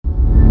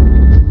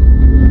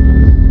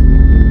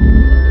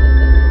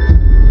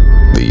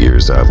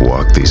years I've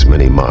walked these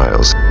many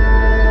miles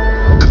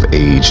have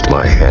aged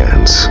my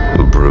hands,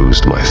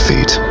 bruised my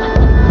feet.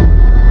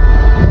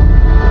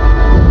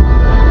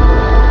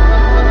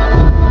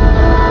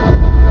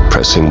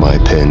 Pressing my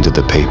pen to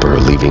the paper,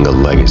 leaving a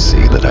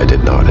legacy that I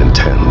did not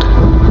intend.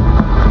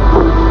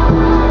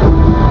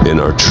 In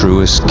our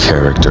truest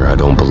character, I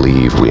don't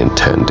believe we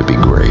intend to be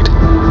great.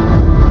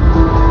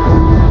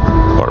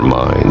 Our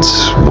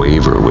minds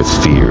waver with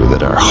fear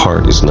that our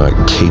heart is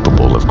not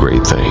capable of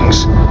great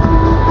things.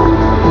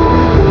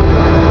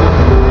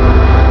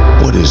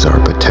 What is our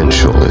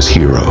potential as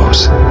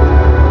heroes?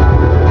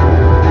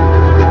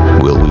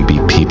 Will we be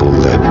people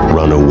that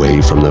run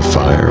away from the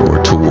fire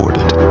or toward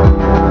it?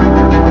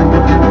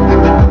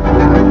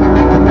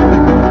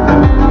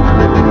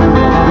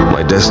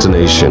 My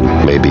destination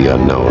may be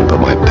unknown, but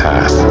my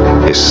path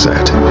is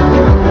set.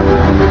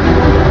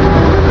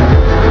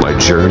 My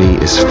journey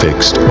is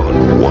fixed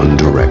on one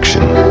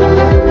direction: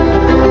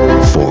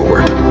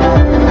 forward.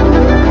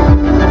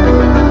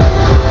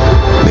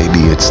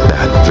 Maybe it's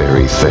that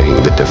very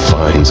thing that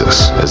defines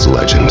us as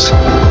legends,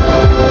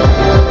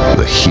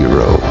 the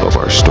hero of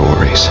our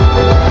stories.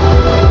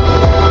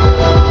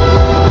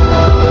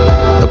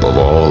 Above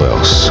all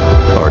else,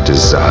 our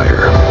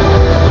desire,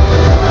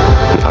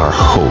 our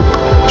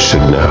hope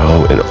should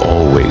now and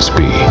always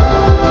be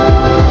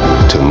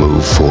to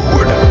move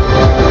forward.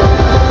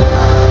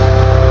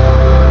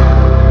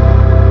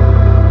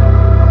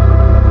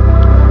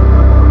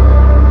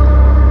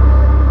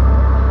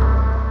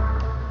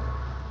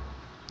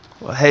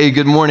 Well, hey,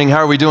 good morning. How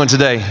are we doing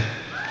today?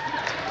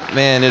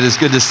 Man, it is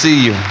good to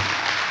see you.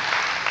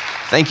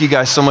 Thank you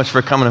guys so much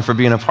for coming and for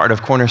being a part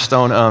of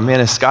Cornerstone. Man,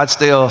 in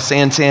Scottsdale,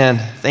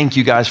 Santan, thank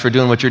you guys for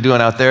doing what you're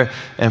doing out there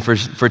and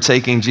for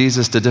taking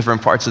Jesus to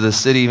different parts of the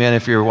city. Man,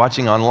 if you're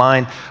watching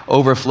online,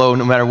 Overflow,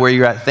 no matter where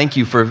you're at, thank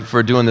you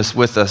for doing this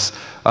with us.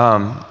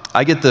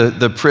 I get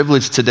the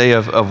privilege today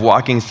of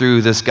walking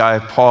through this guy,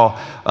 Paul,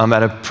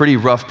 at a pretty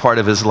rough part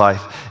of his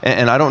life.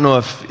 And I don't know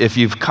if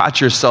you've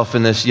caught yourself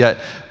in this yet,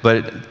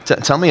 but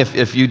tell me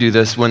if you do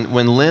this.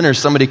 When Lynn or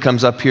somebody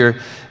comes up here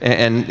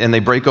and they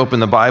break open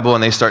the Bible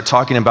and they start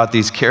talking about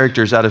these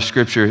characters out of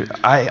Scripture,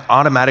 I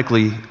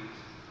automatically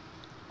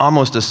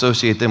almost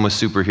associate them with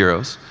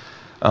superheroes.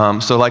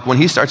 So like when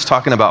he starts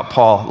talking about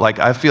Paul, like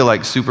I feel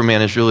like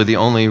Superman is really the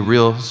only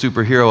real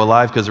superhero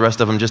alive because the rest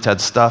of them just had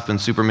stuff and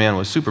Superman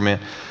was Superman.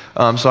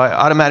 So I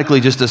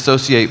automatically just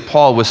associate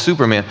Paul with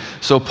Superman.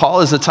 So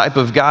Paul is the type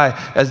of guy,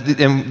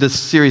 in this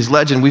series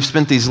Legend, we've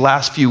spent these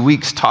last few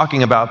weeks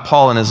talking about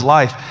Paul and his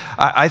life.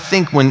 I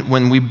think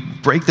when we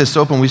break this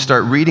open, we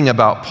start reading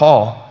about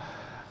Paul,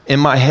 in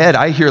my head,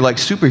 I hear like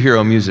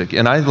superhero music.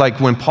 And I like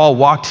when Paul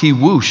walked, he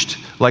whooshed.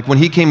 Like when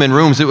he came in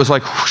rooms, it was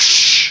like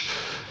whoosh.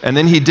 And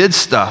then he did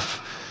stuff.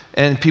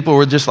 And people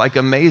were just like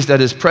amazed at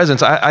his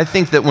presence. I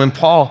think that when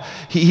Paul,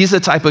 he's the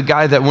type of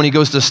guy that when he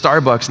goes to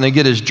Starbucks and they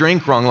get his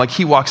drink wrong, like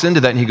he walks into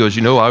that and he goes,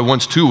 you know, I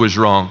once too was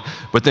wrong,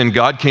 but then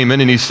God came in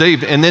and he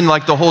saved. And then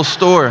like the whole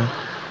store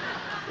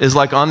is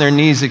like on their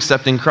knees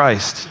accepting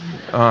Christ.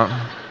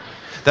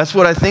 That's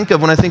what I think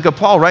of when I think of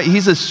Paul, right?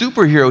 He's a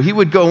superhero. He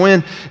would go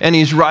in and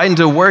he's riding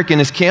to work and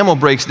his camel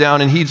breaks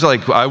down and he's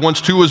like, I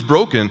once too was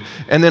broken.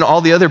 And then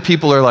all the other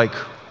people are like,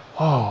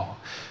 whoa.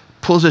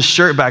 Pulls his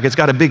shirt back. It's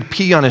got a big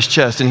P on his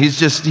chest, and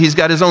he's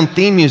got his own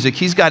theme music.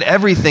 He's got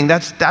everything.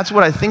 That's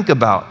what I think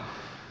about.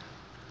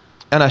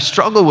 And I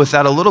struggle with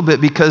that a little bit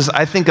because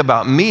I think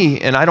about me,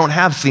 and I don't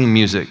have theme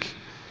music.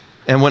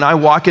 And when I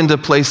walk into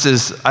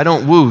places, I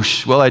don't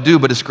whoosh. Well, I do,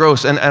 but it's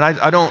gross. And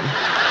I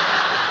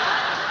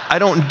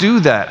don't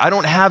do that. I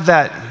don't have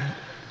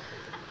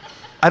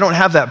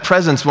that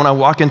presence when I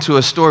walk into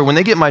a store. When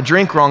they get my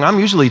drink wrong, I'm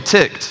usually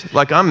ticked.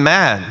 Like I'm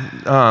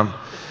mad.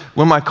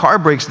 When my car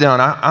breaks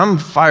down, I'm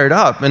fired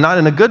up, and not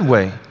in a good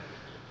way.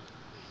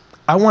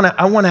 I want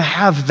to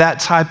have that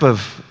type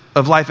of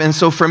life. And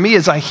so for me,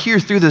 as I hear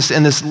through this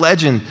in this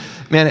legend,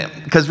 man,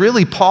 because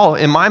really Paul,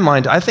 in my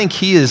mind, I think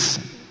he is,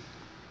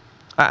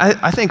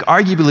 I think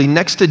arguably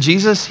next to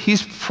Jesus,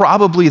 he's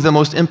probably the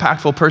most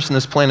impactful person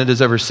this planet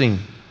has ever seen.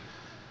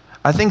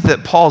 I think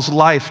that Paul's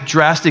life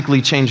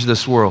drastically changed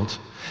this world.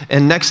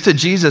 And next to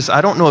Jesus,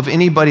 I don't know of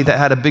anybody that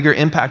had a bigger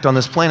impact on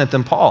this planet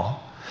than Paul.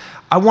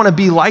 I want to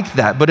be like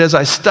that, but as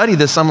I study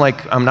this, I'm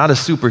like, I'm not a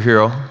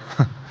superhero.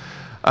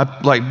 I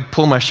like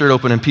pull my shirt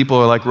open and people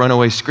are like run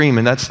away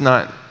screaming. There's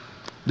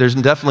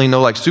definitely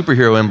no like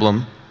superhero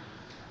emblem.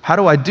 How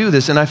do I do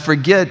this? And I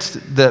forget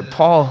that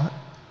Paul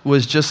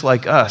was just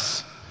like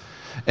us.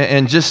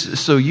 And just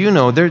so you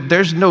know,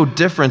 there's no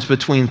difference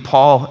between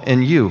Paul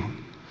and you.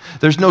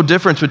 There's no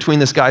difference between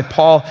this guy,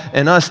 Paul,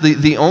 and us.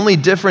 The only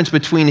difference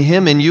between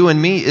him and you and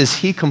me is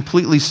he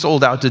completely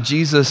sold out to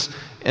Jesus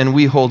and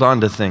we hold on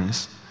to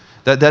things.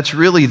 That's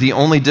really the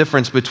only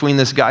difference between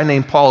this guy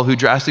named Paul who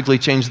drastically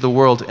changed the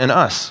world and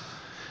us.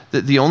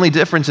 The only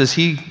difference is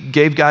he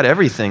gave God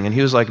everything and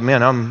he was like,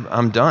 man,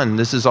 I'm done.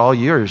 This is all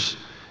yours.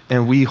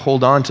 And we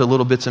hold on to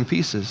little bits and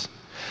pieces.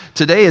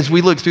 Today, as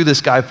we look through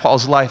this guy,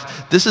 Paul's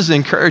life, this is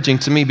encouraging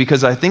to me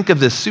because I think of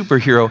this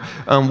superhero.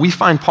 We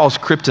find Paul's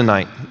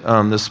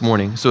kryptonite this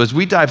morning. So as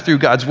we dive through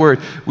God's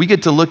word, we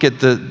get to look at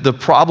the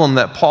problem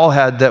that Paul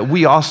had that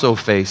we also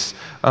face.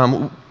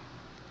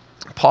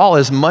 Paul,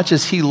 as much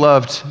as he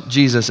loved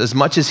Jesus, as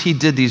much as he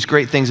did these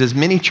great things, as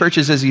many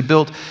churches as he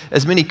built,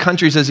 as many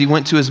countries as he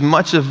went to, as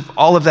much of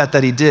all of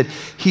that he did,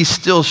 he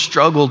still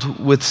struggled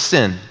with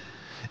sin,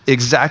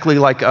 exactly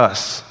like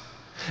us.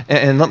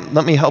 And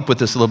let me help with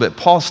this a little bit.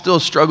 Paul still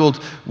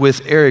struggled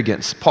with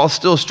arrogance. Paul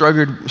still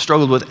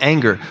struggled with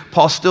anger.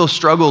 Paul still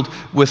struggled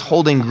with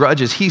holding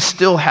grudges. He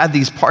still had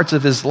these parts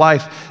of his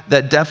life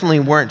that definitely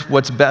weren't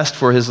what's best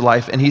for his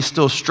life, and he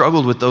still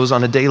struggled with those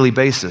on a daily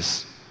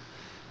basis.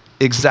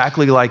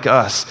 Exactly like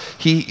us.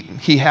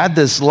 He had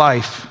this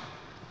life,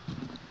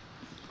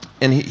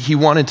 and he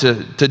wanted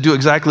to do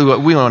exactly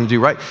what we want to do,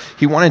 right?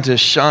 He wanted to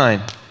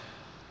shine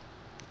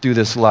through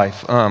this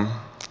life.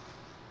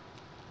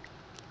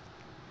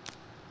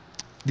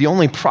 The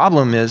only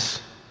problem is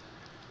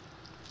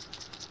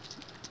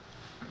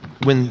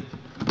when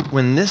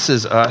this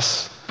is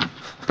us,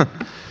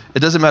 it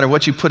doesn't matter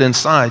what you put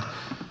inside,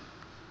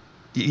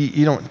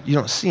 you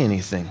don't see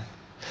anything.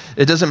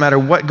 It doesn't matter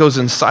what goes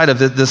inside of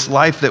this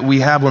life that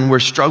we have when we're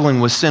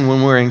struggling with sin,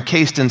 when we're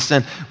encased in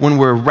sin, when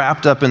we're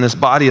wrapped up in this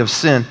body of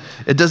sin.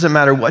 It doesn't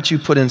matter what you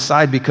put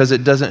inside because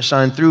it doesn't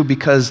shine through,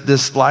 because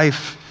this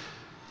life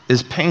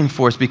is pain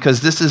for us,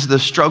 because this is the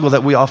struggle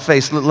that we all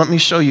face. Let me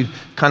show you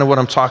kind of what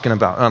I'm talking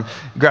about.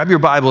 Grab your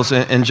Bibles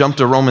and jump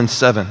to Romans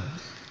 7.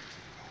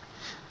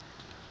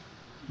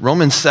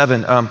 Romans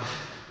 7.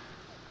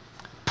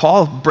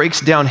 Paul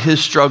breaks down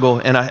his struggle,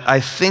 and I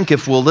think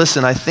if we'll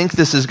listen, I think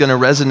this is going to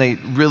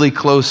resonate really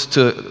close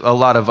to a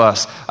lot of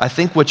us. I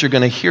think what you're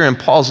going to hear in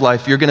Paul's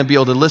life, you're going to be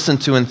able to listen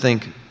to and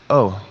think,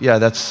 oh,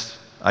 yeah,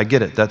 I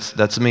get it.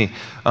 That's me.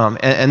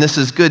 And this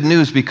is good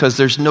news because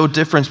there's no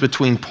difference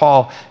between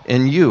Paul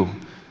and you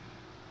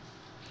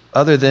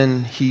other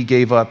than he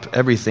gave up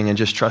everything and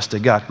just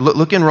trusted God.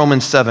 Look in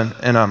Romans 7,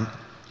 and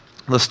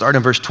let's start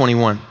in verse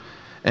 21.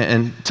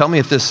 And tell me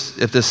if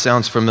this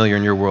sounds familiar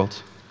in your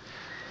world.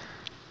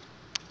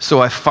 So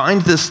I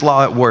find this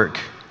law at work.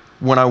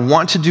 When I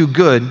want to do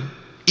good,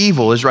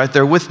 evil is right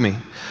there with me.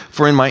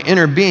 For in my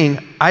inner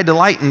being, I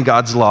delight in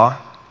God's law,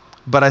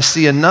 but I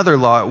see another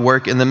law at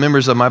work in the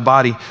members of my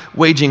body,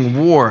 waging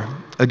war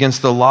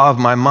against the law of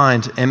my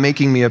mind and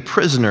making me a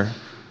prisoner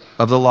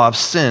of the law of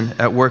sin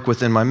at work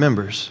within my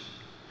members.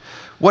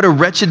 What a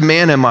wretched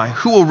man am I?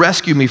 Who will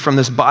rescue me from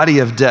this body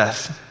of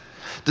death?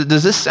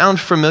 Does this sound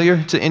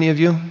familiar to any of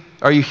you?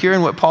 Are you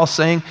hearing what Paul's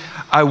saying?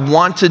 I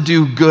want to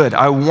do good.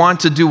 I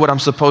want to do what I'm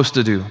supposed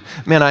to do.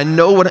 Man, I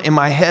know what in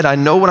my head, I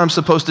know what I'm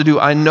supposed to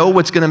do. I know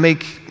what's going to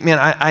make,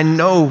 I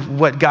know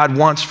what God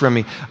wants from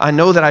me. I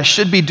know that I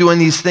should be doing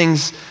these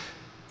things,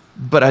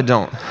 but I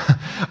don't.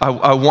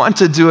 I want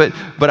to do it,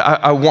 but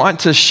I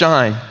want to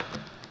shine.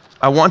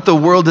 I want the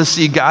world to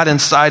see God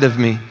inside of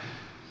me,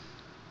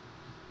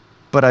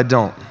 but I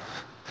don't.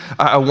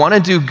 I want to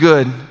do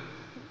good,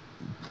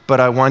 but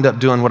I wind up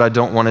doing what I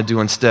don't want to do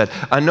instead.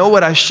 I know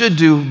what I should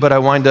do, but I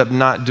wind up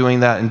not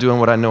doing that and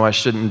doing what I know I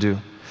shouldn't do.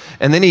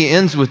 And then he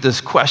ends with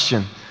this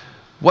question: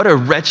 what a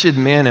wretched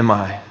man am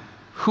I?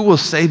 Who will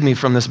save me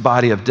from this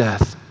body of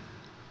death?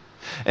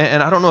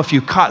 And I don't know if you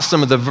caught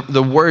some of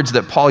the words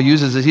that Paul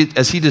uses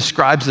as he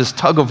describes this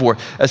tug of war,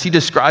 as he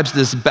describes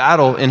this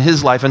battle in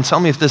his life. And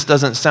tell me if this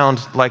doesn't sound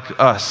like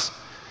us.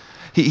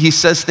 He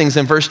says things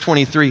in verse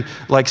 23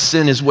 like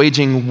sin is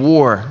waging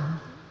war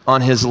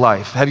on his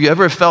life. Have you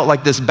ever felt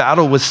like this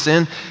battle with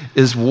sin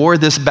is war,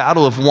 this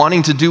battle of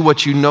wanting to do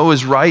what you know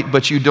is right,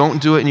 but you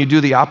don't do it and you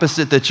do the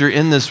opposite, that you're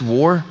in this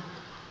war?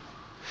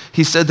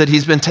 He said that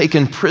he's been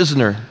taken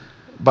prisoner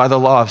by the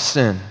law of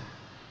sin.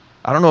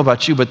 I don't know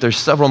about you, but there's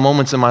several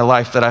moments in my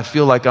life that I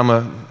feel like I'm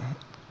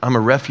a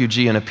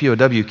refugee in a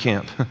POW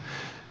camp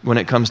when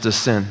it comes to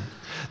sin.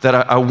 That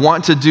I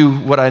want to do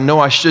what I know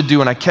I should do,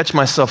 and I catch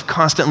myself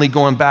constantly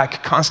going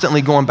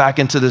back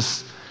into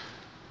this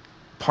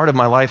part of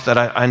my life that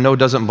I know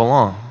doesn't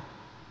belong.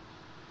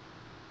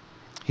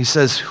 He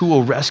says, who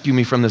will rescue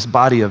me from this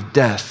body of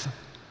death?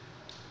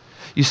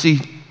 You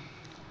see,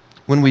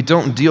 when we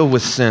don't deal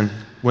with sin,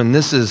 when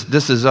this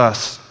is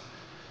us,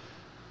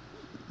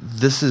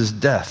 this is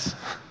death.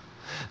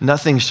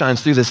 Nothing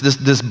shines through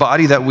this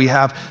body that we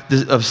have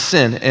of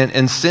sin.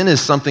 And sin is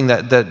something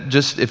that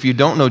just, if you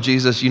don't know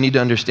Jesus, you need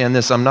to understand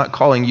this. I'm not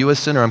calling you a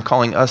sinner, I'm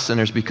calling us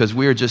sinners, because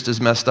we are just as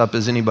messed up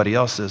as anybody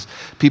else is.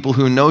 People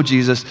who know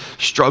Jesus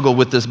struggle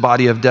with this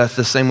body of death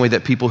the same way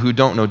that people who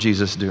don't know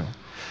Jesus do.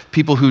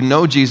 People who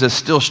know Jesus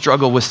still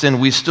struggle with sin.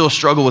 We still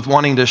struggle with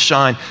wanting to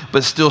shine,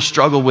 but still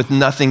struggle with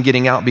nothing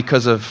getting out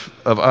because of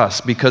us,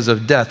 because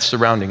of death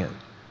surrounding it.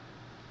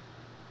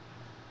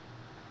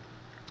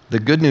 The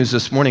good news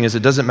this morning is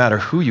it doesn't matter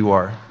who you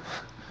are.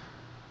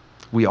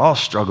 We all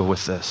struggle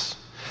with this.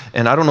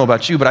 And I don't know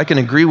about you, but I can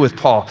agree with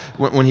Paul.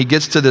 When he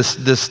gets to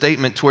this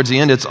statement towards the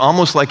end, it's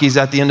almost like he's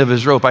at the end of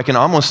his rope. I can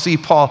almost see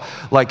Paul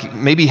like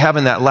maybe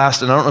having that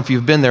last, and I don't know if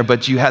you've been there,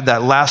 but you had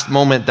that last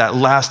moment, that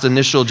last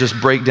initial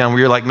just breakdown where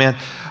you're like, man,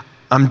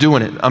 I'm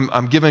doing it.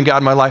 I'm giving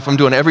God my life. I'm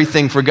doing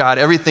everything for God.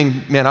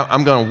 Everything, man,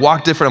 I'm going to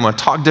walk different. I'm going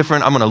to talk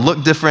different. I'm going to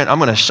look different. I'm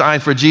going to shine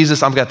for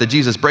Jesus. I've got the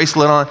Jesus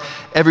bracelet on.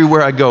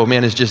 Everywhere I go,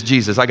 man, it's just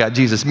Jesus. I got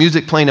Jesus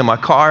music playing in my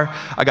car.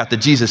 I got the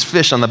Jesus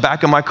fish on the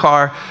back of my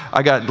car.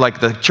 I got like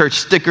the church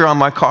sticker on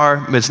my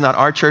car. It's not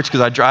our church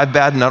because I drive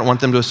bad and I don't want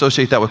them to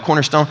associate that with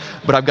Cornerstone,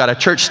 but I've got a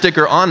church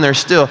sticker on there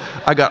still.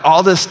 I got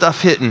all this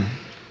stuff hitting.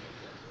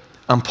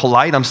 I'm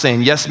polite. I'm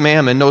saying yes,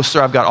 ma'am, and no,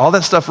 sir. I've got all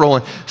that stuff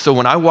rolling. So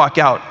when I walk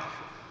out,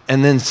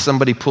 and then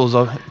somebody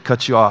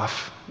cuts you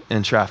off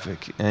in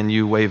traffic, and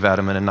you wave at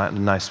them in a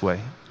nice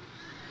way.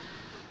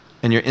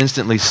 And you're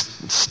instantly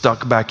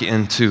stuck back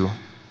into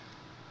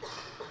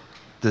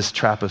this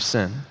trap of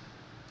sin.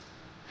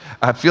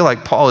 I feel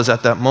like Paul is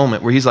at that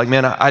moment where he's like,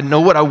 man, I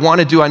know what I want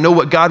to do. I know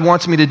what God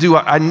wants me to do.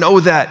 I know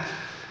that.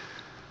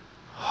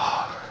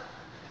 Oh,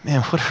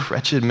 man, what a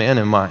wretched man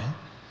am I. I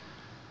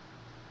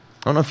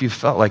don't know if you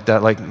felt like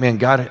that. Like, man,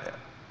 God,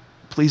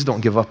 please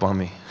don't give up on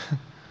me.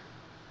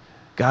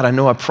 God, I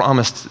know I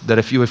promised that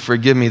if you would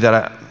forgive me,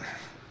 that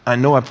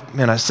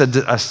I said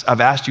that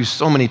I've asked you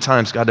so many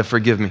times, God, to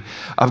forgive me.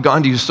 I've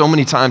gone to you so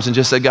many times and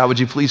just said, God, would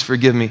you please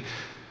forgive me?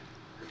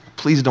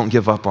 Please don't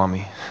give up on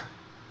me.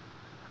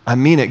 I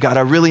mean it, God.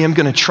 I really am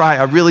going to try.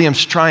 I really am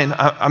trying.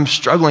 I'm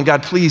struggling,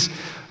 God, please.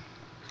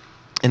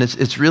 And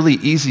it's really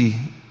easy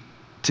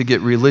to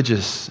get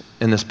religious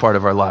in this part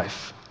of our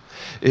life.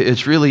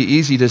 It's really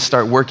easy to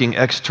start working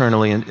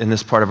externally in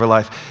this part of our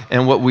life.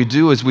 And what we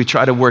do is we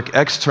try to work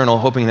external,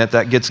 hoping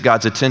that gets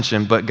God's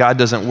attention, but God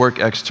doesn't work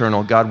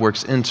external, God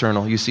works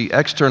internal. You see,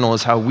 external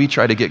is how we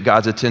try to get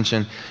God's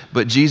attention,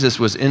 but Jesus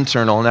was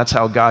internal, and that's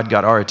how God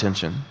got our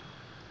attention.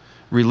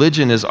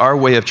 Religion is our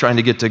way of trying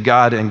to get to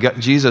God,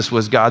 and Jesus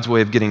was God's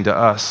way of getting to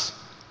us.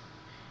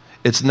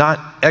 It's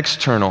not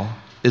external,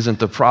 isn't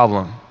the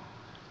problem.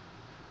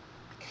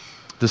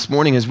 This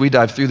morning, as we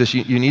dive through this,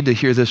 you need to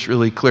hear this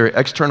really clear.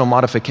 External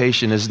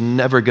modification is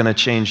never going to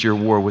change your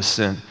war with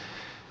sin.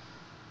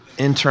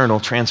 Internal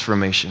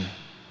transformation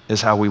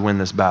is how we win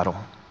this battle.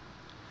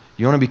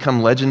 You want to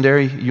become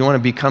legendary? You want to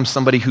become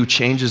somebody who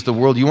changes the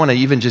world? You want to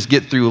even just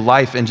get through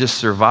life and just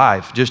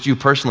survive? Just you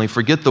personally,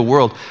 forget the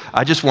world.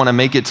 I just want to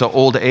make it to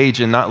old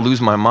age and not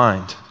lose my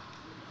mind.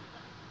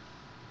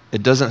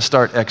 It doesn't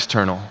start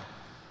external.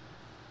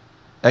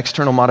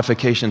 External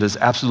modification does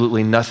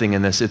absolutely nothing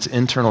in this. It's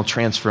internal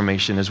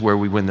transformation is where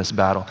we win this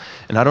battle.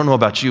 And I don't know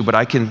about you, but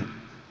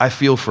I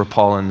feel for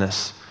Paul in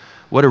this.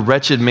 What a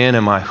wretched man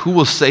am I. Who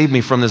will save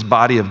me from this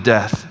body of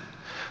death?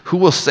 Who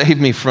will save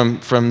me from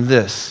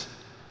this?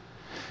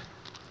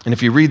 And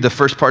if you read the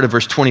first part of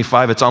verse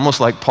 25, it's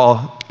almost like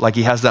Paul, like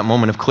he has that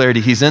moment of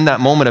clarity. He's in that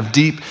moment of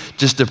deep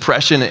just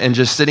depression and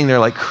just sitting there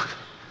like,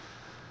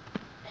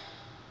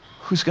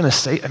 who's going to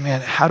save?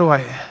 Man, how do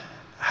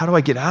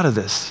I get out of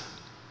this?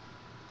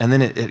 And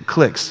then it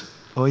clicks.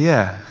 Oh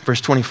yeah, verse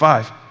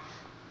 25.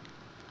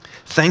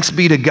 Thanks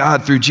be to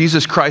God through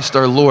Jesus Christ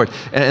our Lord.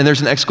 And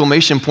there's an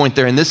exclamation point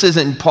there. And this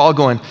isn't Paul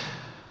going,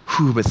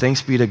 whew, but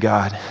thanks be to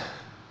God.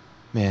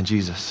 Man,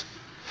 Jesus.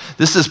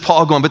 This is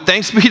Paul going, but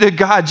thanks be to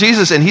God,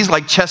 Jesus. And he's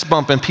like chest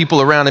bumping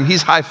people around him.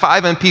 He's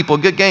high-fiving people,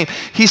 good game.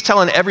 He's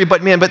telling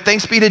everybody, man, but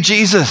thanks be to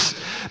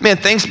Jesus. Man,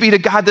 thanks be to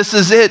God, this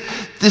is it.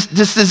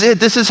 This is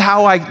it. This is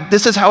how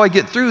I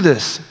get through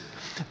this.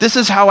 This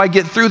is how I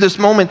get through this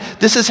moment.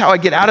 This is how I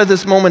get out of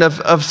this moment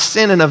of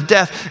sin and of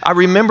death. I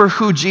remember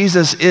who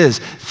Jesus is.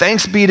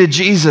 Thanks be to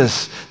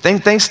Jesus.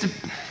 Thanks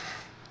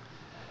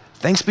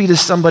be to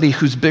somebody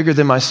who's bigger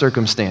than my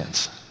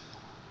circumstance.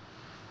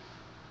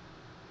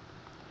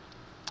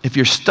 If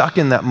you're stuck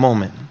in that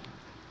moment,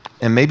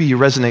 and maybe you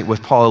resonate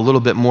with Paul a little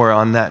bit more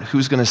on that,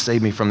 who's going to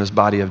save me from this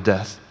body of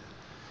death?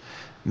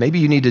 Maybe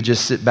you need to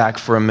just sit back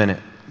for a minute,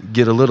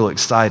 get a little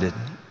excited,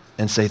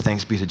 and say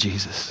thanks be to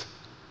Jesus.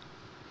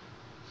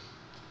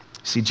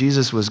 See,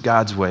 Jesus was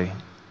God's way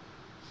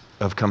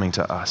of coming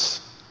to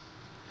us,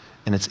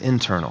 and it's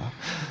internal.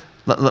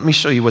 Let me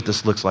show you what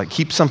this looks like.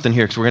 Keep something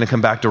here because we're going to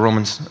come back to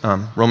Romans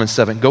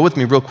 7. Go with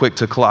me real quick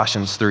to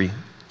Colossians 3,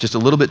 just a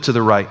little bit to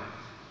the right.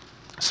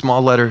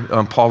 Small letter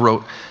Paul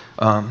wrote,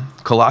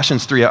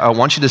 Colossians 3. I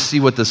want you to see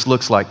what this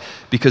looks like,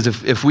 because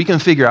if we can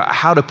figure out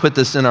how to put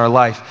this in our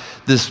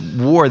life, this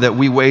war that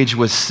we wage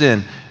with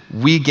sin,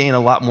 we gain a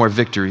lot more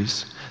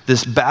victories.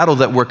 This battle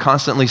that we're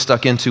constantly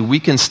stuck into, we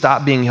can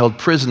stop being held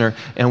prisoner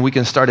and we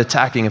can start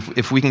attacking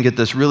if we can get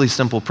this really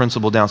simple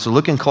principle down. So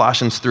look in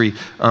Colossians 3,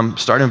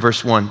 start in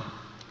verse 1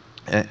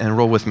 and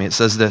roll with me. It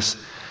says this,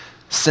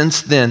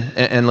 since then,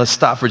 and let's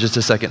stop for just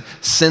a second.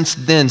 Since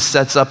then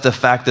sets up the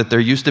fact that there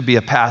used to be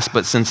a past,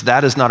 but since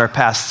that is not our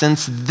past,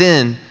 since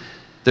then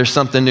there's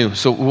something new.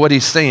 So what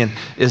he's saying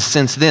is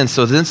since then,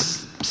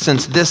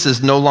 since this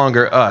is no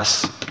longer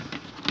us,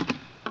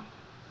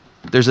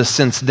 there's a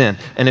since then.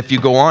 And if you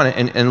go on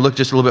and look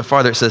just a little bit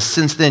farther, it says,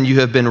 since then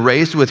you have been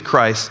raised with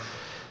Christ.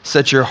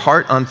 Set your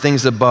heart on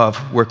things above,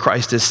 where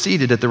Christ is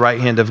seated at the right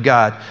hand of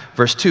God.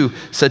 Verse 2,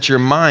 set your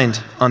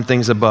mind on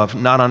things above,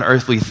 not on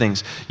earthly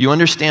things. You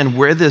understand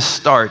where this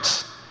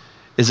starts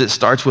is it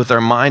starts with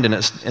our mind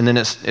and then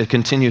it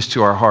continues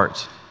to our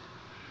heart.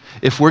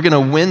 If we're going to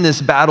win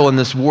this battle and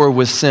this war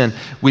with sin,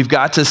 we've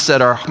got to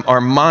set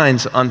our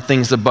minds on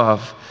things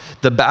above.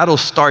 The battle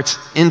starts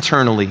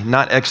internally,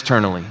 not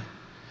externally.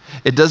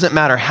 It doesn't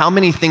matter how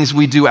many things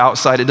we do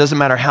outside. It doesn't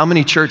matter how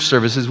many church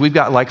services. We've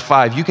got like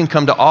 5. You can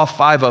come to all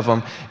 5 of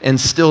them and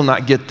still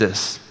not get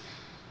this.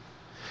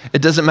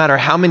 It doesn't matter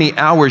how many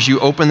hours you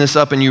open this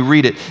up and you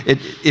read it.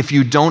 If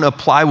you don't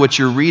apply what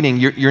you're reading,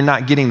 you're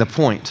not getting the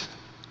point.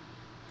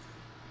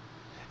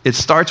 It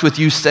starts with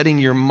you setting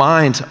your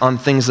mind on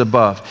things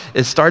above.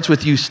 It starts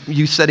with you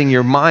setting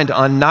your mind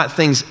on not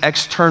things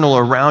external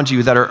around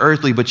you that are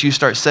earthly, but you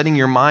start setting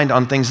your mind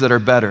on things that are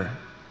better.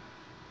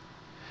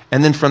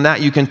 And then from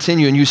that, you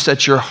continue and you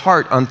set your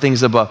heart on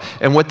things above.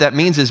 And what that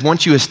means is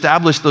once you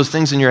establish those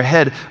things in your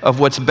head of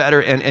what's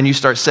better and you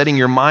start setting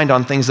your mind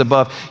on things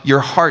above,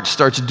 your heart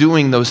starts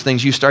doing those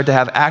things. You start to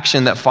have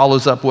action that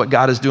follows up what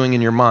God is doing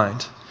in your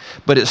mind.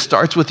 But it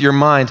starts with your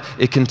mind.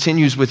 It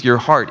continues with your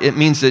heart. It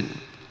means that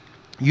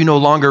you no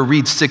longer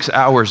read 6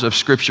 hours of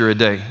scripture a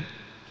day.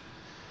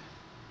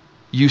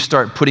 You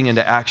start putting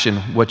into action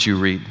what you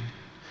read.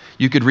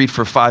 You could read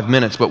for 5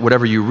 minutes, but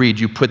whatever you read,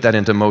 you put that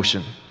into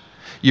motion.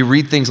 You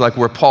read things like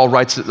where Paul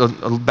writes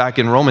back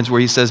in Romans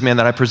where he says, man,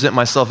 that I present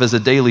myself as a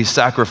daily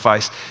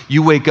sacrifice.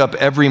 You wake up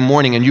every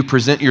morning and you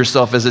present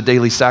yourself as a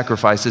daily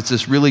sacrifice. It's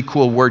this really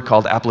cool word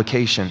called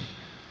application.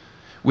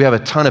 We have a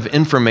ton of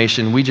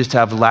information. We just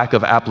have lack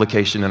of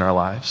application in our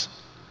lives.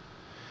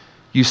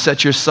 You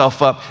set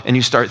yourself up and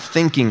you start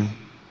thinking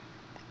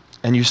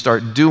and you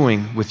start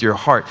doing with your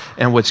heart.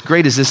 And what's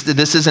great is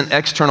this isn't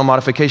external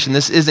modification.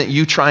 This isn't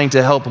you trying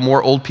to help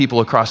more old people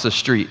across the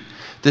street.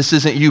 This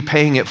isn't you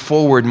paying it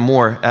forward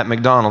more at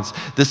McDonald's.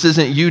 This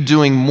isn't you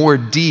doing more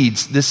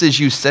deeds. This is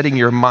you setting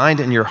your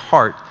mind and your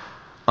heart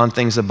on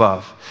things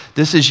above.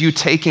 This is you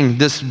taking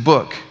this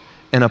book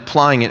and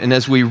applying it. And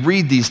as we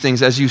read these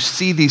things, as you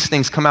see these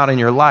things come out in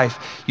your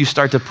life, you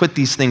start to put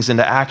these things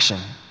into action.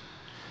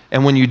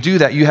 And when you do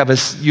that, you have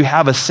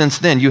a sense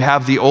then. You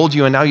have the old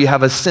you, and now you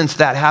have a sense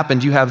that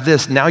happened. You have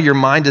this. Now your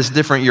mind is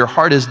different. Your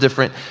heart is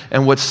different.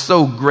 And what's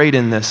so great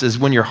in this is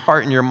when your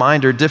heart and your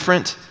mind are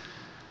different,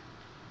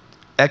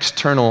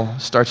 external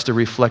starts to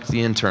reflect the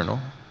internal.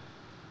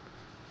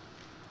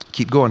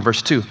 Keep going,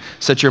 verse 2.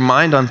 Set your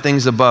mind on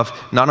things above,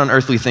 not on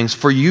earthly things.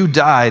 For you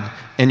died,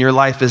 and your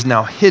life is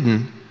now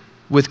hidden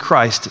with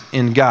Christ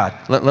in God.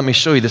 Let me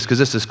show you this because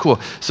this is cool.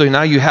 So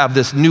now you have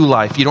this new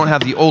life. You don't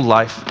have the old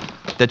life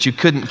that you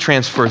couldn't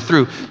transfer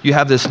through. You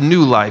have this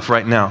new life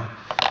right now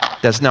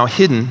that's now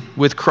hidden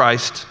with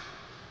Christ.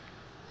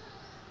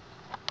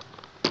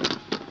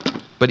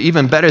 But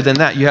even better than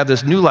that, you have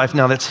this new life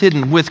now that's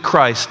hidden with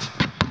Christ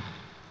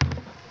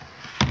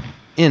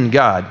in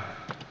God.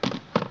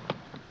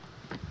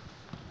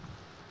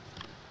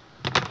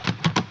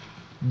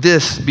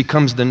 This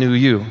becomes the new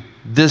you.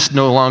 This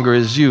no longer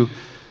is you.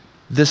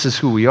 This is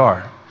who we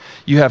are.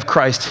 You have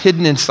Christ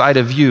hidden inside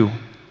of you,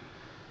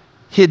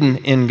 hidden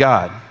in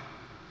God.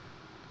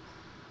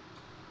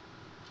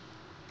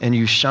 And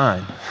you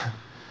shine.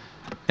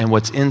 And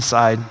what's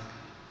inside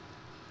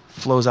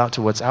flows out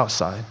to what's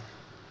outside.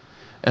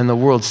 And the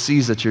world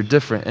sees that you're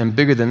different. And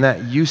bigger than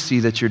that, you see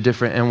that you're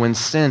different. And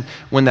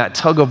when that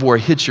tug of war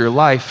hits your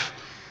life,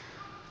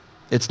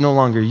 it's no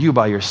longer you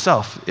by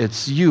yourself.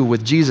 It's you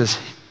with Jesus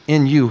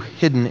in you,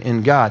 hidden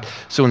in God.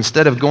 So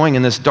instead of going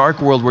in this dark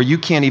world where you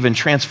can't even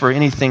transfer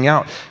anything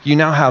out, you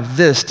now have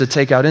this to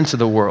take out into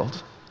the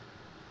world.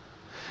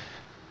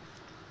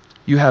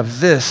 You have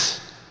this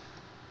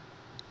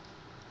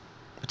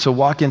to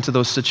walk into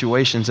those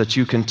situations that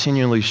you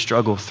continually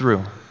struggle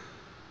through.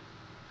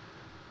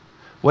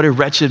 What a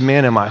wretched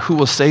man am I? Who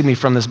will save me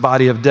from this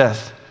body of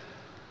death?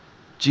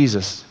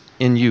 Jesus,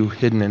 in you,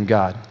 hidden in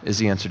God, is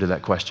the answer to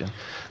that question.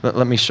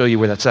 Let me show you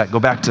where that's at. Go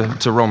back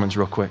to Romans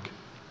real quick.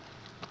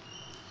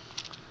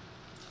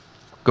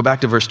 Go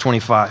back to verse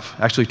 25,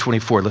 actually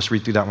 24. Let's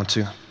read through that one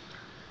too.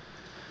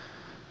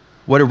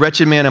 What a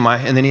wretched man am I?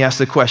 And then he asks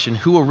the question,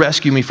 who will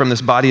rescue me from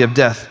this body of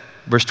death?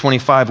 Verse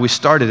 25, we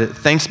started it.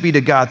 Thanks be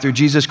to God through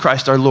Jesus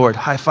Christ our Lord.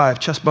 High five,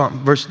 chest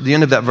bump. The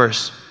end of that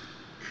verse.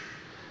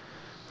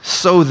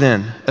 So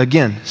then,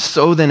 again,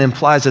 so then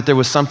implies that there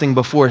was something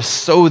before.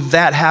 So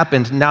that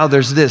happened, now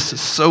there's this.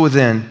 So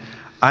then,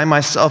 I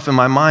myself in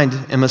my mind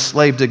am a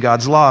slave to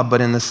God's law, but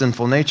in the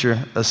sinful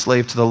nature, a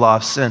slave to the law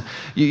of sin.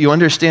 You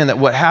understand that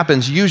what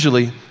happens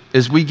usually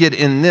is we get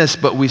in this,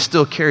 but we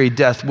still carry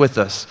death with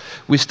us.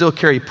 We still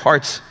carry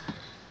parts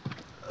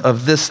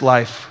of this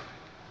life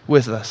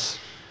with us.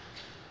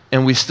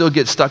 And we still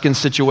get stuck in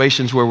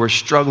situations where we're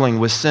struggling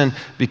with sin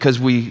because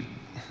we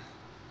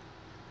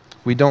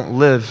don't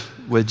live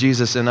with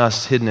Jesus in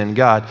us, hidden in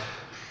God.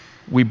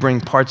 We bring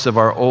parts of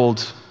our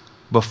old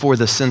before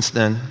the since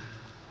then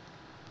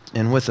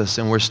and with us,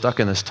 and we're stuck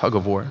in this tug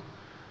of war.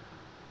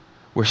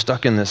 We're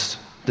stuck in this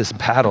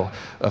battle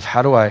of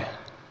how do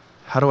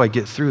I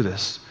get through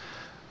this?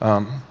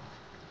 We're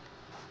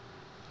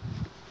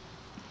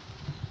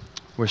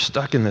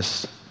stuck in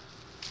this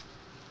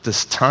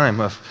time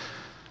of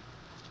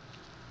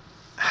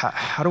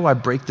how do I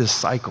break this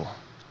cycle?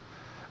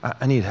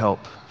 I need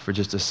help for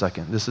just a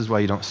second. This is why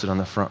you don't sit on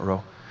the front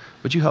row.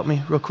 Would you help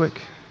me real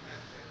quick?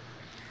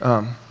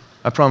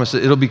 I promise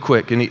it'll be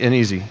quick and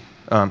easy.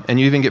 And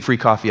you even get free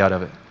coffee out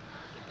of it.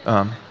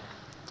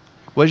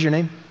 What is your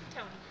name?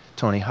 Tony.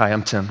 Tony. Hi,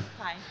 I'm Tim.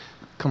 Hi.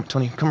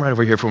 Tony, come right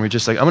over here for me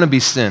just a second. I'm going to be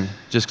Sin,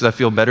 just because I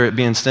feel better at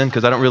being Sin,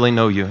 because I don't really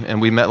know you,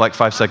 and we met like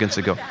 5 seconds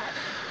ago.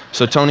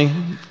 So Tony,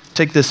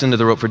 take this into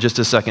the rope for just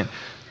a second.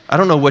 I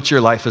don't know what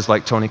your life is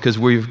like, Tony, because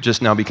we've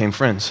just now became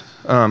friends.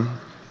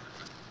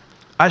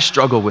 I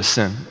struggle with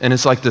sin, and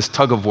it's like this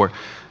tug of war.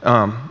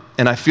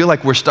 And I feel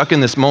like we're stuck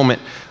in this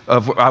moment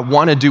of I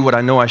want to do what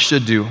I know I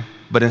should do,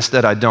 but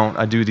instead I don't.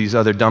 I do these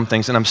other dumb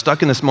things. And I'm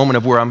stuck in this moment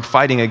of where I'm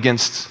fighting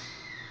against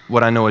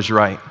what I know is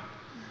right.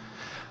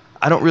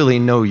 I don't really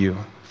know you.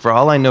 For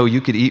all I know,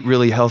 you could eat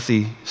really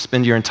healthy,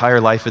 spend your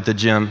entire life at the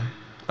gym.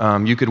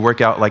 You could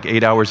work out like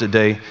 8 hours a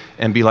day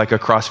and be like a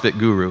CrossFit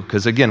guru.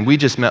 Because again, we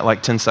just met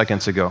like 10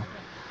 seconds ago.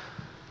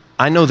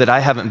 I know that I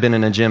haven't been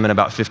in a gym in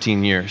about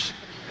 15 years.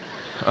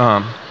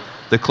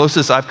 The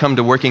closest I've come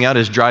to working out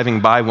is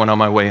driving by one on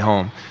my way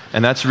home.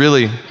 And that's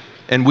really,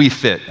 and we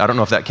fit. I don't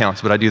know if that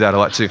counts, but I do that a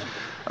lot too.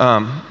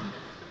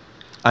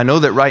 I know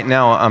that right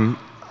now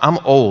I'm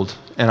old,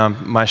 and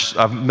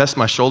I've messed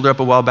my shoulder up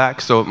a while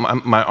back, so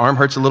my arm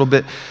hurts a little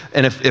bit.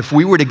 And if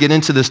we were to get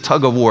into this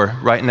tug of war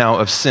right now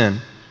of sin,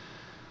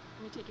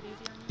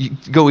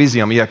 go easy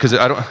on me, yeah, because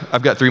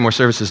I've got 3 more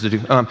services to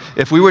do.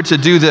 If we were to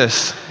do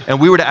this, and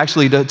we were to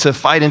actually to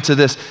fight into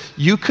this,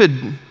 you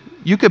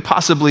could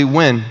possibly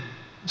win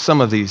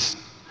some of these,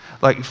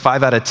 like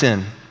 5 out of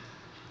 10.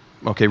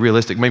 Okay,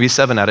 realistic, maybe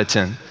 7 out of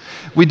 10.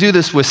 We do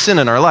this with sin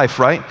in our life,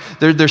 right?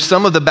 There's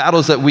some of the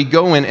battles that we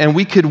go in, and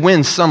we could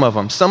win some of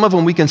them. Some of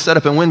them we can set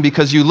up and win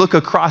because you look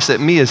across at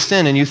me as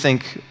Sin, and you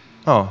think,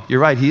 oh, you're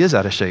right, he is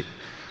out of shape.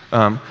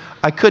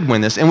 I could win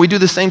this. And we do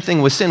the same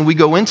thing with sin. We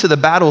go into the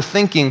battle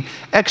thinking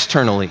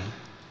externally.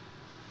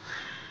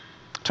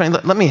 Tony,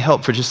 let me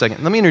help for just a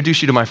second. Let me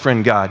introduce you to my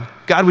friend God.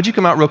 God, would you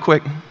come out real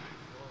quick?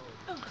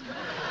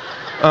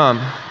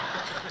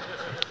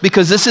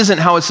 Because this isn't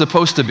how it's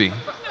supposed to be.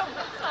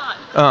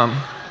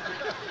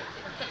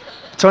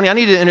 Tony, I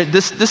need to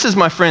this is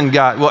my friend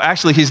God. Well,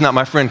 actually, he's not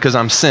my friend because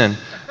I'm Sin.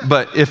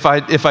 But if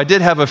I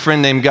did have a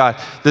friend named God,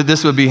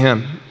 this would be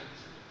him.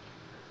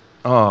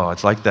 Oh,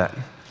 it's like that.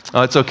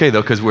 It's okay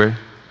though, because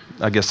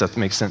I guess that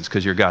makes sense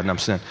because you're God and I'm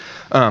Sin.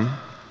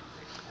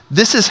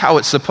 This is how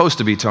it's supposed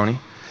to be, Tony.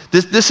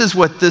 This is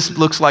what this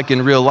looks like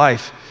in real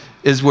life,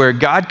 is where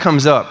God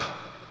comes up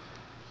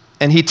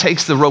and he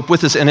takes the rope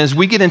with us. And as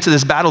we get into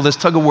this battle, this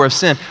tug of war of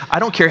sin, I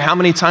don't care how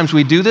many times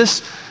we do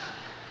this,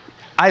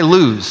 I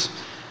lose.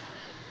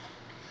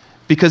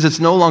 Because it's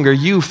no longer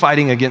you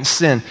fighting against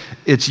sin.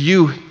 It's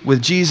you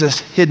with Jesus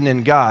hidden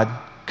in God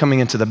coming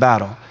into the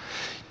battle.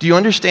 Do you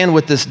understand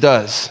what this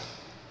does?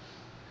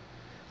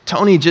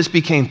 Tony just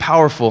became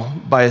powerful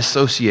by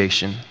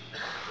association.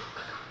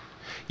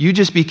 You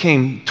just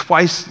became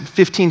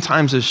 15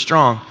 times as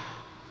strong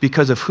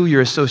because of who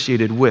you're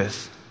associated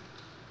with.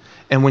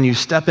 And when you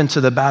step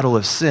into the battle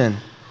of sin,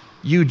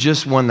 you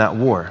just won that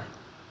war.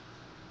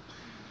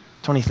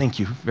 Tony, thank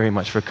you very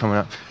much for coming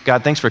up.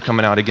 God, thanks for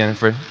coming out again.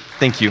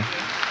 Thank you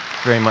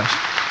very much.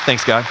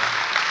 Thanks, God.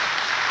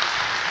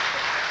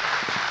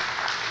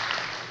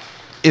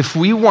 If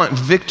we want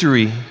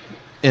victory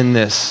in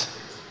this,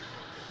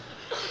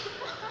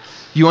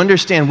 you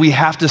understand we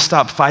have to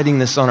stop fighting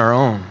this on our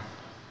own.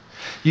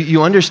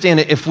 You understand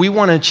that if we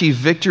want to achieve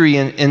victory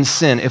in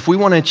sin, if we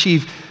want to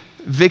achieve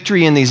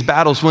victory in these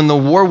battles, when the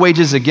war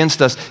wages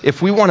against us,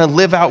 if we want to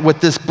live out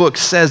what this book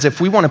says, if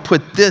we want to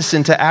put this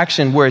into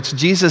action where it's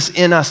Jesus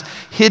in us,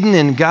 hidden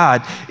in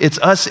God, it's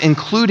us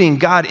including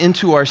God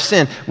into our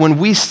sin. When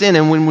we sin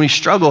and when we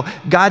struggle,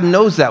 God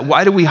knows that.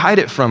 Why do we hide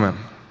it from him?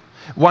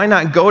 Why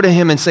not go to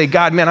him and say,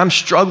 God, man, I'm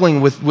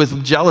struggling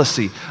with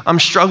jealousy. I'm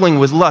struggling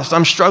with lust.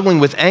 I'm struggling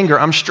with anger.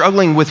 I'm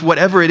struggling with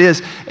whatever it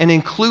is, and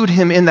include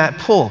him in that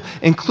pull.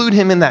 Include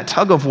him in that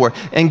tug of war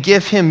and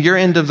give him your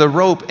end of the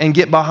rope and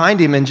get behind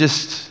him and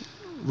just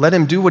let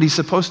him do what he's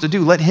supposed to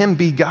do. Let him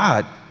be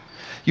God.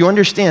 You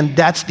understand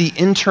that's the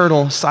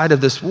internal side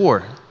of this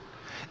war.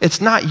 It's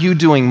not you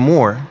doing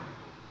more.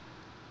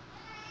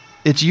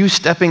 It's you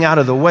stepping out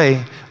of the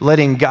way,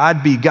 letting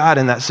God be God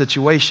in that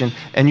situation,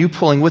 and you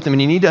pulling with him.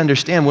 And you need to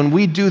understand, when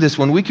we do this,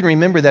 when we can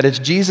remember that it's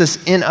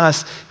Jesus in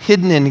us,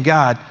 hidden in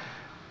God,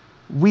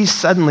 we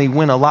suddenly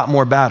win a lot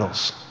more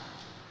battles.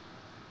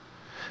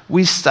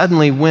 We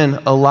suddenly win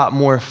a lot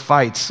more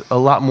fights, a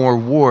lot more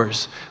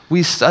wars.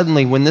 We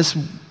suddenly, when this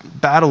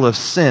battle of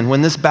sin,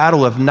 when this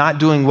battle of not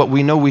doing what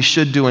we know we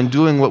should do and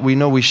doing what we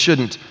know we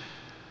shouldn't,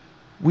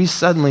 we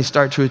suddenly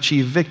start to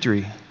achieve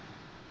victory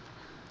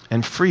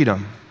and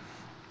freedom.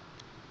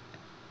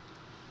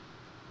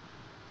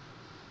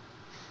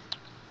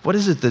 What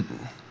is it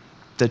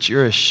that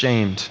you're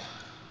ashamed?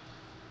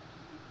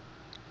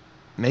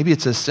 Maybe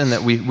it's a sin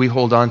that we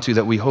hold on to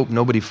that we hope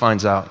nobody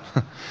finds out.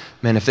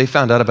 Man, if they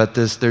found out about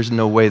this, there's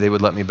no way they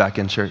would let me back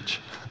in church.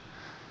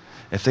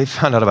 If they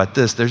found out about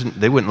this,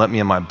 they wouldn't let me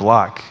in my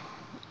block.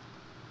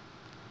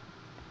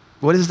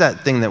 What is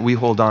that thing that we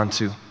hold on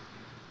to?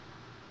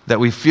 that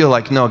we feel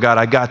like, no, God,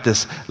 I got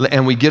this.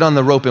 And we get on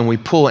the rope and we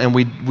pull and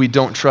we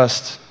don't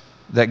trust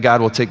that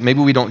God will take, maybe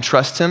we don't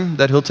trust him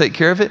that he'll take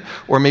care of it,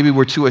 or maybe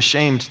we're too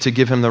ashamed to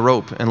give him the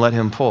rope and let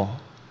him pull.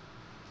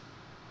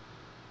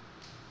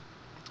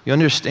 You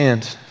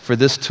understand, for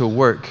this to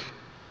work,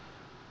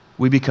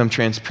 we become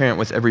transparent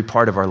with every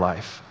part of our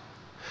life.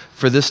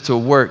 For this to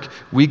work,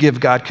 we give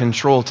God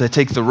control to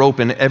take the rope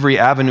in every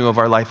avenue of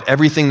our life,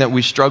 everything that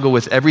we struggle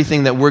with,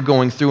 everything that we're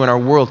going through in our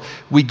world,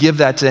 we give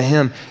that to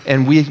him,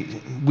 and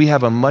we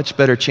have a much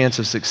better chance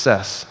of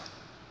success.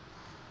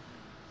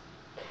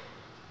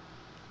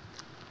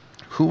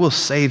 Who will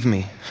save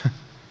me?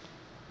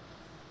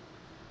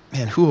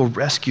 Man, who will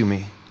rescue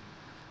me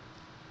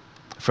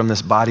from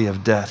this body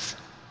of death?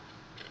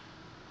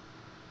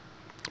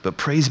 But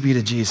praise be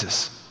to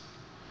Jesus.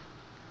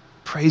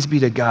 Praise be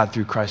to God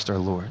through Christ our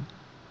Lord.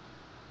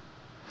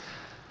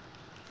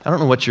 I don't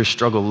know what your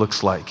struggle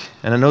looks like.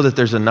 And I know that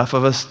there's enough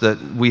of us that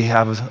we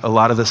have a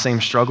lot of the same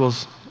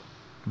struggles,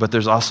 but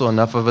there's also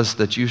enough of us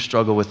that you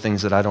struggle with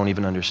things that I don't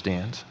even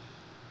understand.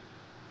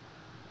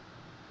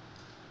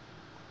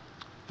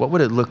 What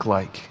would it look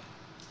like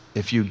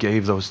if you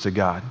gave those to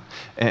God?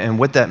 And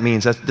what that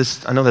means,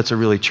 I know that's a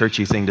really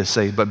churchy thing to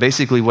say, but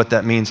basically what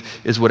that means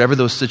is whatever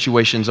those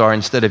situations are,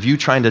 instead of you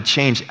trying to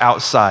change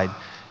outside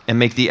and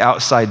make the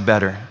outside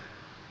better,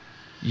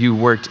 you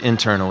worked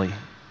internally.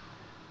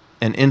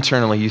 And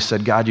internally you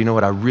said, God, you know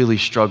what? I really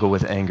struggle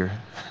with anger.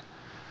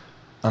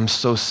 I'm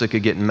so sick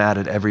of getting mad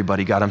at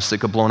everybody. God, I'm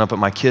sick of blowing up at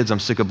my kids. I'm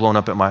sick of blowing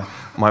up at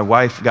my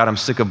wife. God, I'm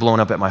sick of blowing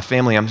up at my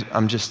family.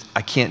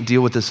 I can't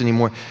deal with this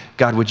anymore.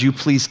 God, would you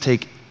please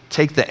take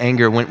the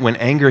anger, when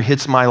anger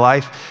hits my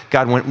life,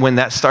 God, when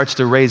that starts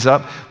to raise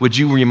up, would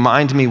you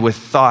remind me with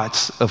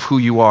thoughts of who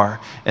you are?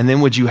 And then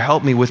would you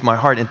help me with my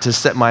heart and to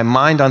set my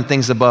mind on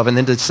things above and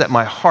then to set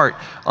my heart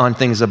on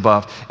things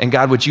above? And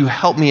God, would you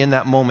help me in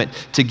that moment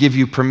to give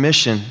you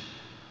permission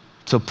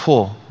to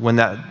pull when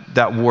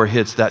that war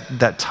hits,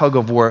 that tug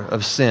of war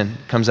of sin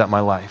comes at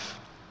my life?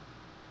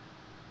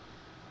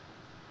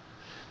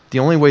 The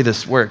only way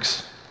this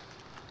works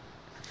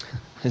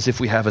is if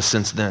we have a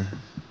since then.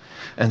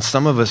 And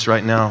some of us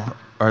right now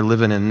are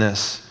living in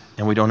this,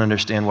 and we don't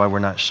understand why we're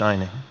not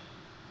shining.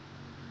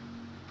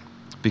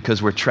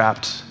 Because we're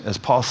trapped, as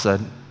Paul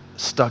said,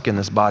 stuck in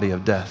this body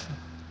of death.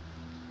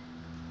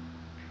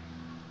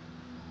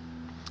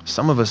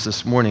 Some of us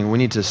this morning, we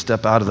need to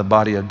step out of the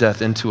body of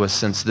death into a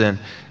since then,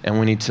 and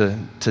we need to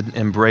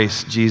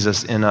embrace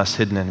Jesus in us,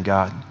 hidden in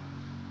God.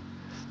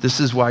 This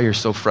is why you're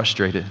so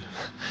frustrated.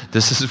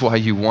 This is why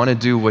you want to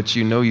do what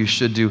you know you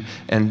should do,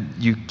 and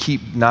you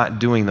keep not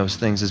doing those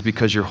things, is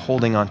because you're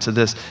holding on to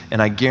this.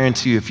 And I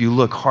guarantee you, if you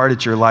look hard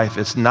at your life,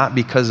 it's not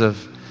because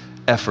of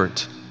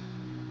effort.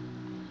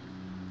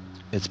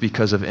 It's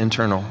because of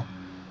internal.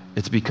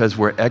 It's because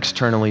we're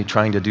externally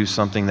trying to do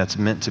something that's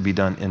meant to be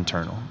done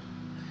internal.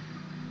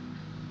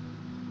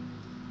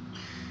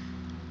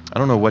 I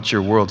don't know what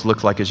your worlds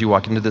look like as you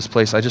walk into this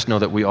place. I just know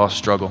that we all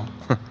struggle.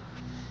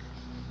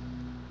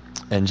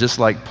 And just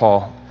like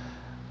Paul,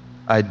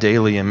 I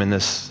daily am in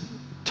this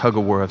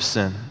tug-of-war of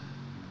sin.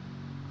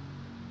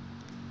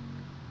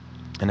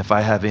 And if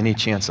I have any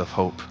chance of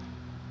hope,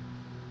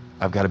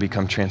 I've got to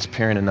become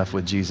transparent enough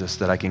with Jesus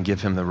that I can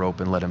give him the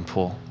rope and let him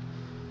pull.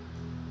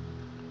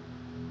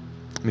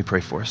 Let me pray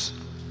for us.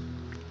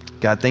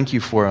 God, thank you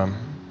for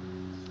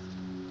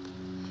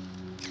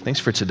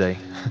thanks for today.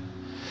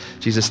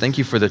 Jesus, thank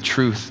you for the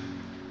truth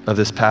of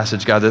this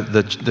passage, God,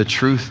 the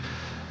truth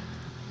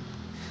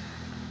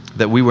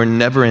that we were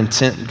never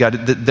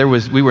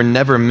we were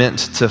never meant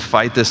to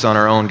fight this on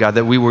our own, God,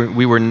 that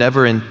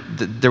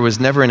there was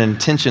never an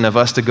intention of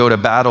us to go to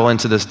battle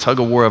into this tug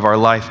of war of our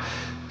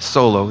life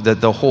solo,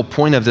 that the whole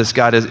point of this,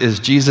 God, is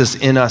Jesus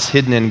in us,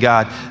 hidden in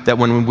God, that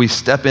when we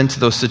step into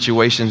those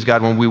situations,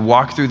 God, when we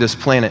walk through this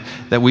planet,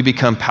 that we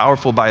become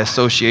powerful by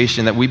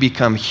association, that we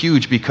become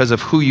huge because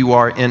of who you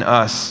are in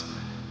us,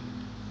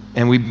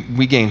 and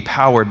we gain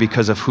power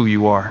because of who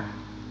you are.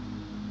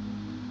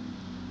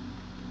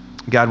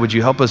 God, would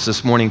you help us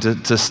this morning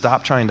to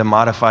stop trying to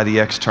modify the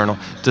external,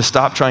 to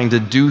stop trying to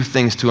do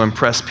things to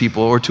impress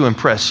people or to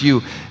impress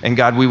you. And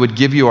God, we would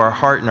give you our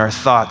heart and our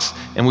thoughts,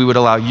 and we would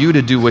allow you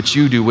to do what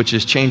you do, which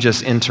is change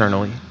us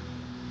internally.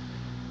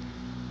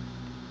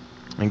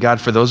 And God,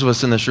 for those of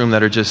us in this room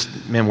that are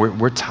just, man,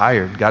 we're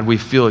tired. God, we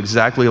feel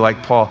exactly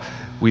like Paul.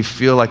 We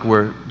feel like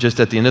we're just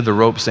at the end of the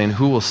rope saying,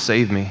 who will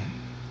save me?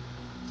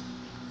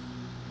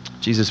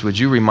 Jesus, would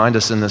you remind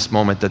us in this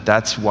moment that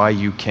that's why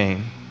you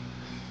came,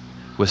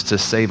 was to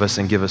save us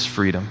and give us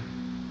freedom.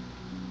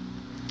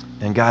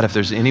 And God, if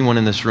there's anyone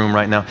in this room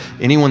right now,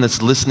 anyone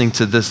that's listening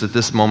to this at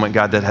this moment,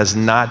 God, that has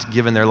not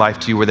given their life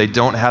to you, where they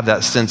don't have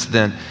that since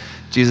then,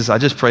 Jesus, I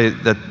just pray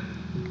that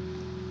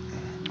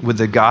with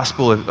the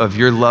gospel of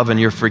your love and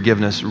your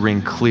forgiveness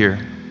ring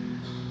clear,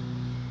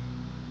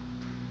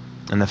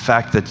 and the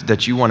fact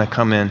that you want to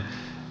come in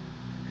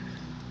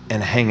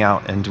and hang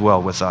out and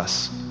dwell with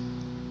us.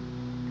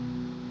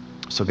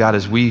 So God,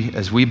 as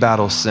we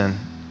battle sin,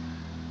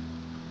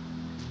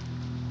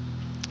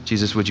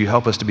 Jesus, would you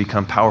help us to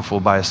become powerful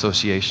by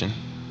association?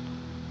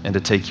 and to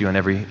take you in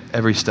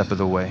every step of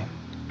the way.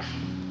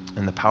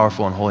 In the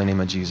powerful and holy name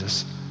of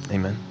Jesus,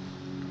 amen.